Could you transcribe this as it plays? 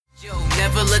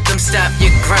ever let them stop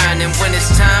your grind. And when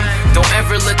it's time, don't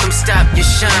ever let them stop your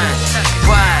shine.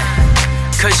 Why?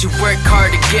 Cause you work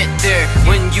hard to get there.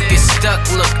 When you get stuck,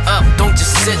 look up, don't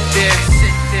just sit there.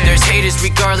 There's haters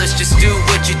regardless, just do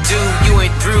what you do. You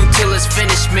ain't through till it's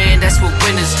finished, man, that's what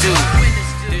winners do.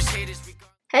 There's haters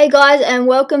Hey guys, and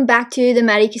welcome back to the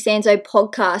Maddie Costanzo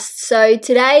podcast. So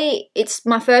today it's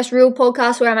my first real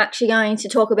podcast where I'm actually going to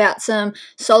talk about some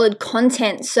solid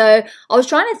content. So I was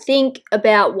trying to think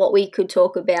about what we could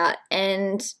talk about,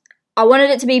 and I wanted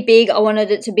it to be big, I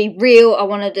wanted it to be real, I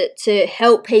wanted it to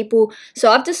help people. So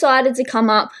I've decided to come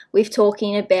up with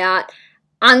talking about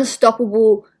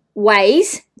unstoppable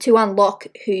ways to unlock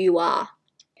who you are.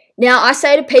 Now, I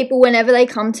say to people whenever they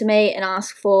come to me and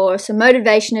ask for some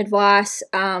motivation advice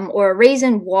or a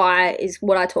reason why is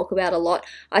what I talk about a lot.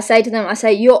 I say to them,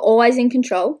 you're always in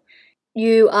control,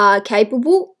 you are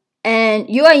capable, and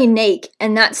you are unique.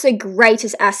 And that's the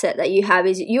greatest asset that you have,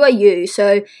 is you are you.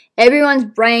 So everyone's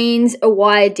brains are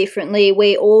wired differently.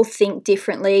 We all think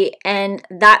differently. And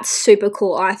that's super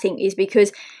cool, I think, is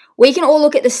because we can all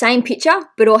look at the same picture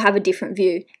but all have a different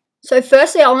view. So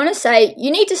firstly, I want to say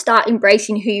you need to start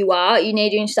embracing who you are. You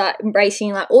need to start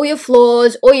embracing like all your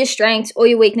flaws, all your strengths, all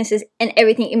your weaknesses, and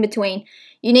everything in between.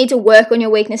 You need to work on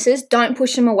your weaknesses. Don't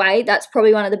push them away. That's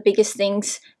probably one of the biggest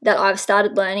things that I've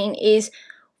started learning, is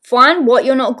find what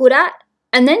you're not good at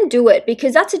and then do it,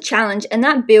 because that's a challenge and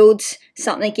that builds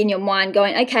something in your mind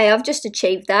going, okay, I've just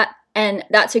achieved that. And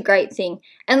that's a great thing.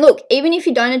 And look, even if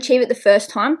you don't achieve it the first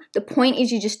time, the point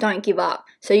is you just don't give up.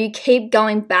 So you keep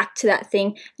going back to that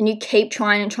thing and you keep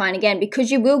trying and trying again,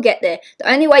 because you will get there.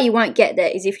 The only way you won't get there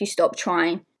is if you stop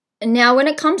trying. And now when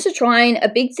it comes to trying, a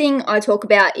big thing I talk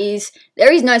about is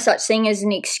there is no such thing as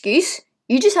an excuse.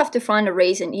 You just have to find a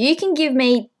reason. You can give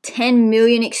me 10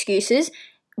 million excuses,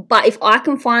 but if I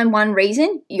can find one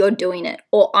reason, you're doing it,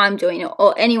 or I'm doing it,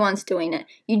 or anyone's doing it.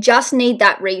 You just need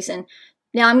that reason.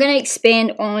 Now, I'm going to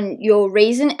expand on your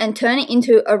reason and turn it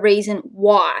into a reason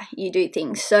why you do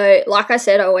things. So, like I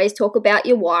said, I always talk about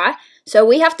your why. So,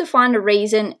 we have to find a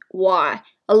reason why.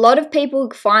 A lot of people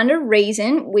find a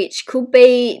reason which could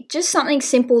be just something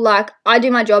simple like, I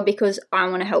do my job because I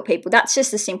want to help people. That's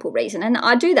just a simple reason. And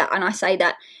I do that and I say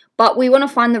that. But we want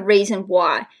to find the reason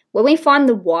why. When we find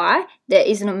the why, there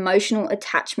is an emotional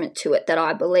attachment to it that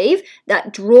I believe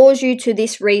that draws you to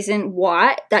this reason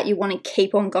why, that you want to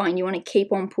keep on going, you want to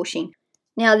keep on pushing.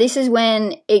 Now, this is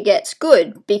when it gets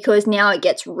good, because now it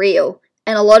gets real.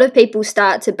 And a lot of people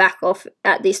start to back off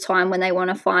at this time when they want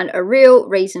to find a real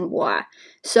reason why.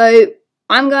 So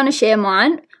I'm going to share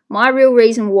mine. My real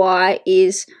reason why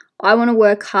is I want to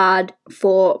work hard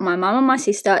for my mum and my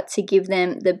sister to give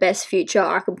them the best future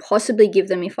I could possibly give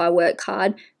them if I work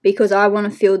hard, because I want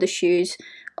to fill the shoes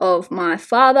of my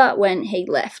father when he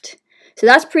left. So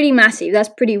that's pretty massive, that's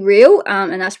pretty real,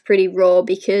 and that's pretty raw,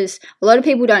 because a lot of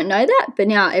people don't know that, but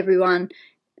now everyone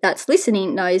that's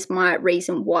listening knows my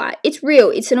reason why. It's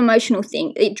real, it's an emotional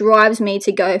thing. It drives me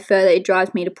to go further, it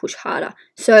drives me to push harder.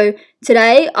 So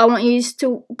today I want you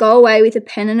to go away with a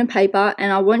pen and a paper,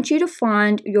 and I want you to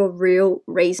find your real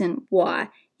reason why.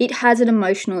 It has an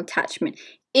emotional attachment.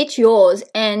 It's yours,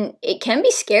 and it can be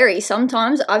scary.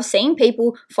 Sometimes I've seen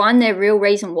people find their real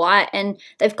reason why, and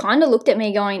they've kind of looked at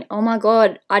me going, oh my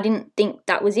God, I didn't think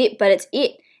that was it, but it's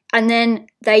it. And then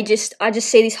I just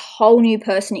see this whole new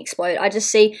person explode. I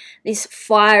just see this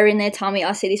fire in their tummy.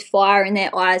 I see this fire in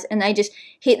their eyes, and they just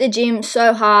hit the gym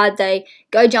so hard. They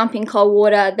go jump in cold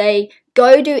water. They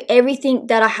go do everything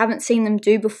that I haven't seen them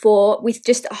do before, with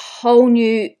just a whole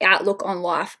new outlook on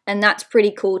life. And that's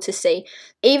pretty cool to see.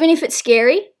 Even if it's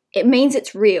scary, it means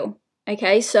it's real.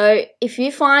 Okay, so if you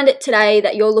find it today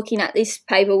that you're looking at this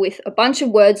paper with a bunch of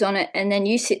words on it, and then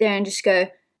you sit there and just go,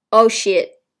 oh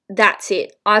shit, that's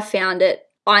it, I found it.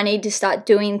 I need to start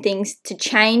doing things to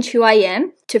change who I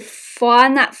am, to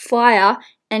find that fire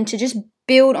and to just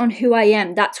build on who I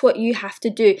am. That's what you have to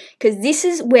do, because this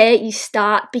is where you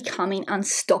start becoming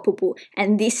unstoppable.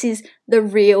 And this is the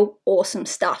real awesome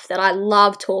stuff that I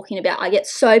love talking about. I get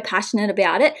so passionate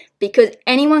about it because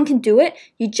anyone can do it.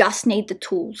 You just need the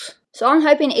tools. So I'm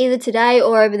hoping either today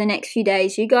or over the next few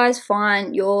days, you guys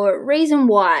find your reason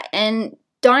why. And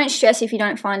don't stress if you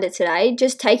don't find it today.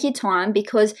 Just take your time,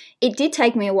 because it did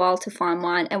take me a while to find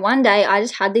mine. And one day I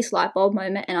just had this light bulb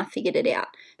moment and I figured it out.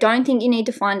 Don't think you need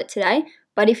to find it today,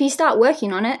 but if you start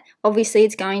working on it, obviously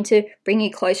it's going to bring you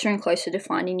closer and closer to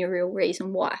finding your real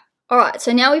reason why. Alright,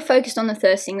 so now we've focused on the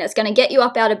first thing that's going to get you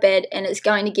up out of bed, and it's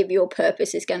going to give you a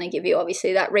purpose. It's going to give you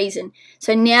obviously that reason.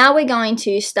 So now we're going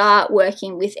to start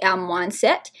working with our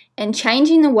mindset and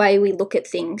changing the way we look at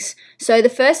things. So the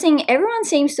first thing, everyone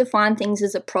seems to find things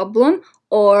as a problem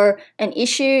or an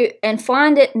issue and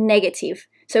find it negative.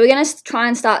 So we're going to try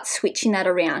and start switching that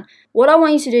around. What I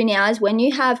want you to do now is when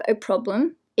you have a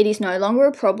problem, it is no longer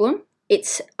a problem.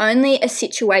 It's only a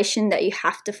situation that you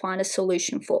have to find a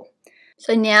solution for.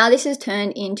 So now this has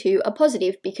turned into a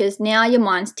positive because now your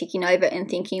mind's ticking over and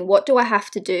thinking, what do I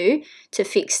have to do to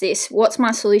fix this? What's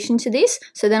my solution to this?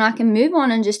 So then I can move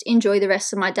on and just enjoy the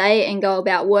rest of my day and go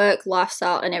about work,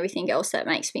 lifestyle, and everything else that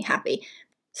makes me happy.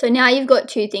 So now you've got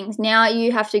two things. Now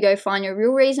you have to go find your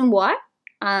real reason why,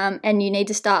 and you need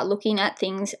to start looking at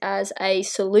things as a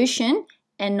solution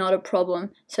and not a problem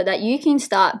so that you can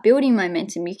start building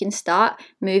momentum, you can start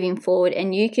moving forward,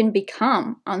 and you can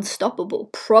become unstoppable.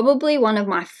 Probably one of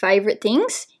my favorite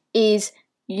things is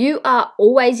you are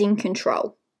always in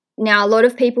control. Now, a lot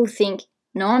of people think,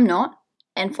 no, I'm not,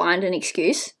 and find an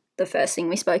excuse, the first thing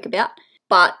we spoke about,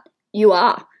 but you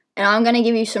are. And I'm going to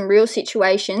give you some real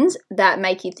situations that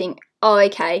make you think, oh,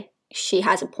 okay, she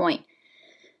has a point.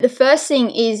 The first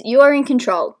thing is you are in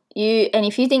control. And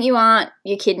if you think you aren't,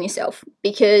 you're kidding yourself.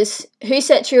 Because who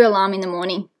sets your alarm in the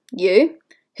morning? You.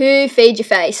 Who feeds your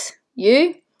face?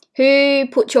 You. Who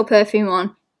puts your perfume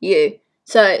on? You.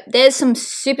 So there's some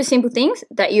super simple things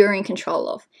that you're in control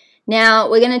of. Now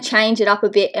we're going to change it up a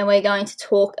bit and we're going to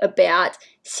talk about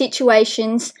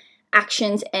situations,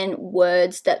 actions, and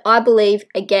words that I believe,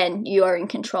 again, you are in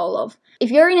control of.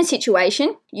 If you're in a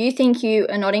situation, you think you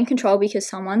are not in control because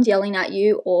someone's yelling at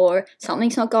you or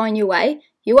something's not going your way,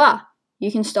 you are.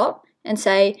 You can stop and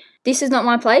say, this is not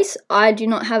my place, I do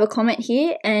not have a comment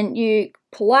here, and you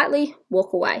politely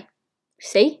walk away.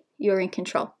 See, you're in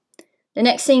control. The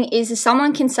next thing is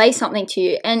someone can say something to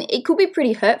you, and it could be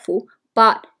pretty hurtful,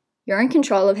 but you're in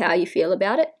control of how you feel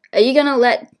about it. Are you going to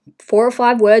let 4 or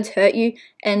 5 words hurt you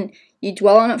and you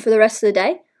dwell on it for the rest of the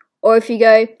day? Or if you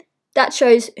go, that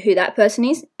shows who that person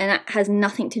is, and that has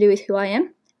nothing to do with who I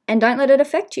am, and don't let it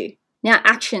affect you. Now,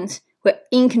 actions. We're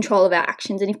in control of our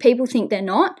actions. And if people think they're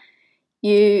not,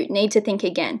 you need to think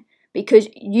again because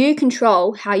you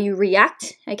control how you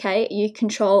react, okay? You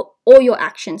control all your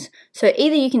actions. So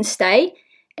either you can stay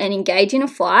and engage in a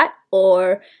fight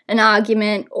or an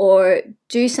argument or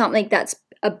do something that's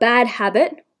a bad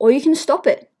habit, or you can stop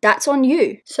it. That's on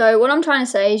you. So what I'm trying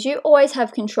to say is you always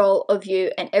have control of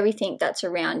you and everything that's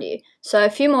around you. So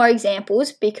a few more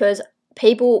examples because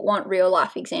people want real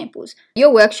life examples.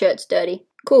 Your work shirt's dirty.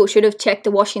 Cool, should have checked the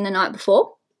washing the night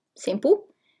before. Simple.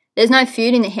 There's no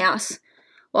food in the house.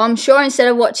 Well, I'm sure instead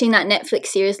of watching that Netflix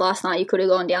series last night, you could have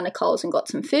gone down to Coles and got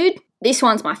some food. This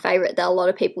one's my favourite that a lot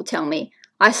of people tell me.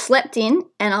 I slept in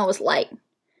and I was late.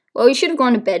 Well, you should have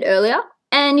gone to bed earlier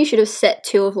and you should have set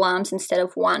 2 alarms instead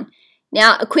of 1.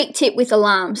 Now, a quick tip with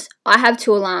alarms. I have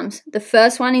 2 alarms. The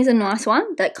first one is a nice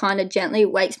one that kind of gently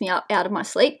wakes me up out of my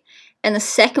sleep. And the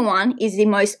second one is the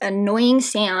most annoying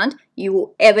sound you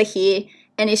will ever hear.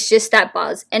 And it's just that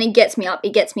buzz, and it gets me up,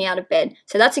 it gets me out of bed.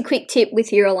 So that's a quick tip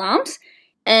with your alarms.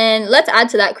 And let's add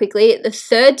to that quickly. The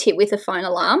third tip with a phone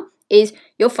alarm is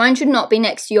your phone should not be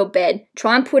next to your bed.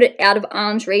 Try and put it out of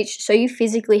arm's reach so you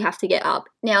physically have to get up.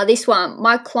 Now this one,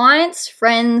 my clients,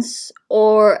 friends,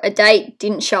 or a date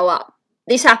didn't show up.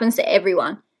 This happens to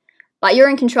everyone, but you're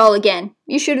in control again.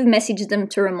 You should have messaged them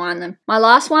to remind them. My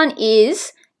last one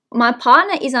is my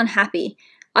partner is unhappy.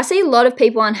 I see a lot of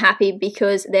people unhappy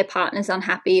because their partner's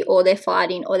unhappy or they're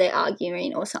fighting or they're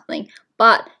arguing or something.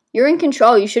 But you're in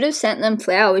control. You should have sent them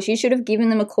flowers. You should have given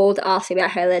them a call to ask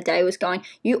about how their day was going.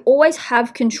 You always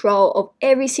have control of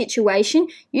every situation.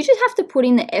 You just have to put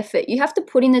in the effort. You have to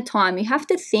put in the time. You have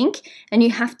to think and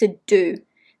you have to do.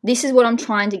 This is what I'm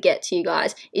trying to get to you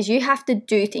guys, is you have to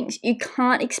do things. You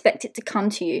can't expect it to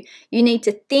come to you. You need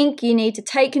to think, you need to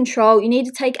take control, you need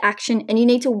to take action, and you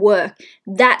need to work.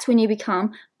 That's when you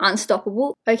become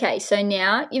unstoppable. Okay, so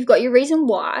now you've got your reason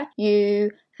why.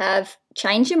 You have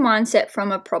changed your mindset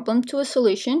from a problem to a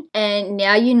solution, and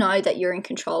now you know that you're in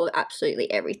control of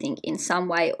absolutely everything in some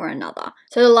way or another.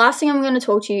 So the last thing I'm going to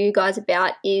talk to you guys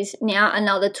about is now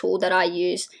another tool that I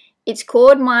use. It's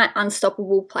called my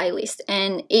Unstoppable playlist,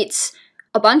 and it's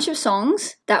a bunch of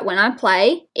songs that when I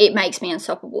play, it makes me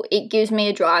unstoppable. It gives me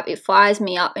a drive, it fires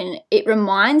me up, and it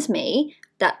reminds me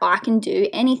that I can do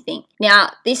anything. Now,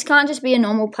 this can't just be a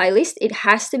normal playlist. It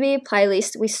has to be a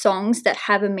playlist with songs that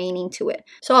have a meaning to it.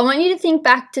 So I want you to think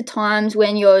back to times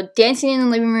when you're dancing in the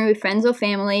living room with friends or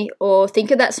family, or think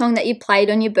of that song that you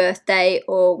played on your birthday,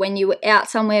 or when you were out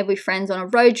somewhere with friends on a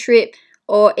road trip,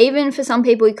 or even for some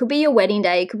people, it could be your wedding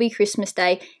day, it could be Christmas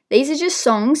Day. These are just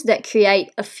songs that create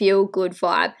a feel-good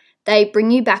vibe. They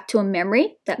bring you back to a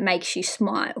memory that makes you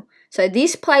smile. So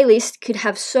this playlist could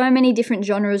have so many different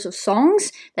genres of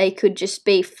songs. They could just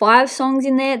be 5 songs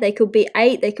in there. They could be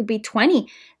 8. They could be 20.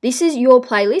 This is your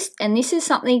playlist, and this is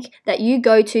something that you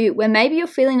go to when maybe you're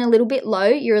feeling a little bit low,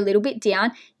 you're a little bit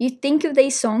down. You think of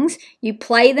these songs, you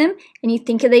play them, and you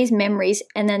think of these memories,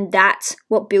 and then that's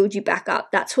what builds you back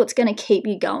up. That's what's going to keep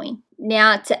you going.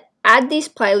 Now, to add this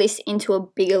playlist into a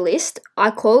bigger list,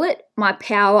 I call it my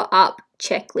Power Up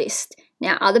checklist.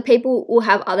 Now, other people will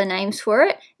have other names for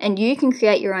it, and you can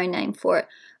create your own name for it.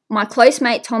 My close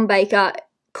mate, Tom Baker,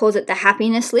 calls it the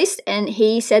happiness list, and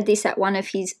he said this at one of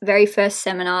his very first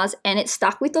seminars, and it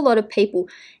stuck with a lot of people,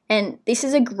 and this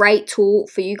is a great tool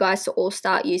for you guys to all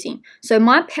start using. So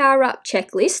my Power Up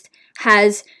checklist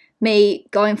has me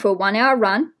going for a 1 hour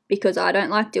run because I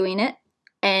don't like doing it,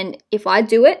 and if I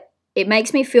do it, it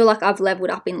makes me feel like I've leveled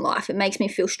up in life. It makes me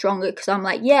feel stronger because I'm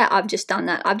like, yeah, I've just done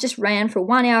that. I've just ran for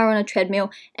 1 hour on a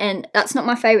treadmill, and that's not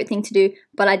my favorite thing to do,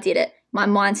 but I did it. My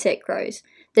mindset grows.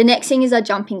 The next thing is I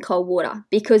jump in cold water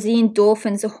because the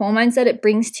endorphins, the hormones that it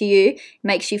brings to you,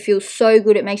 makes you feel so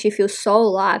good. It makes you feel so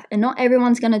alive, and not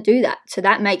everyone's going to do that. So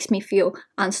that makes me feel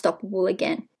unstoppable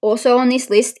again. Also on this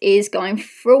list is going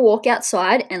for a walk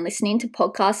outside and listening to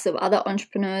podcasts of other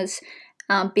entrepreneurs,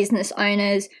 business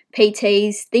owners,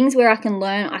 PTs, things where I can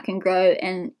learn, I can grow,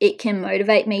 and it can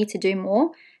motivate me to do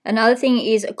more. Another thing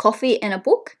is a coffee and a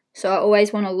book. So I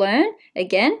always want to learn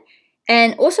again.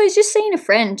 And also just seeing a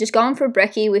friend, just going for a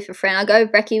brekkie with a friend. I go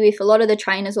brekkie with a lot of the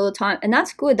trainers all the time, and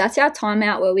that's good. That's our time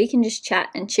out where we can just chat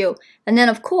and chill. And then,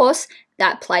 of course,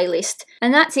 that playlist.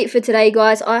 And that's it for today,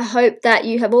 guys. I hope that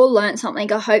you have all learned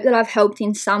something. I hope that I've helped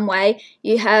in some way.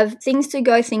 You have things to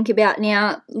go think about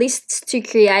now, lists to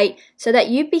create so that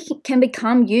you can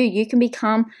become you. You can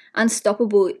become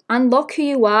unstoppable. Unlock who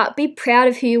you are, be proud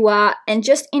of who you are, and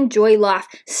just enjoy life.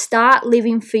 Start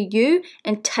living for you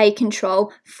and take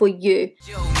control for you.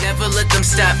 Yo, never let them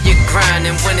stop your grind,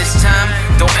 and when it's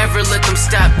time, don't ever let them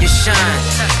stop your shine.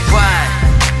 Why?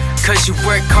 Cause you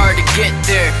work hard to get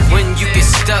there. When you get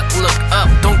stuck, look up,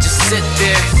 don't just sit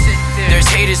there. There's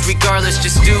haters regardless,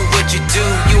 just do what you do.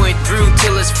 You ain't through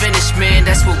till it's finished, man,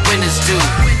 that's what winners do.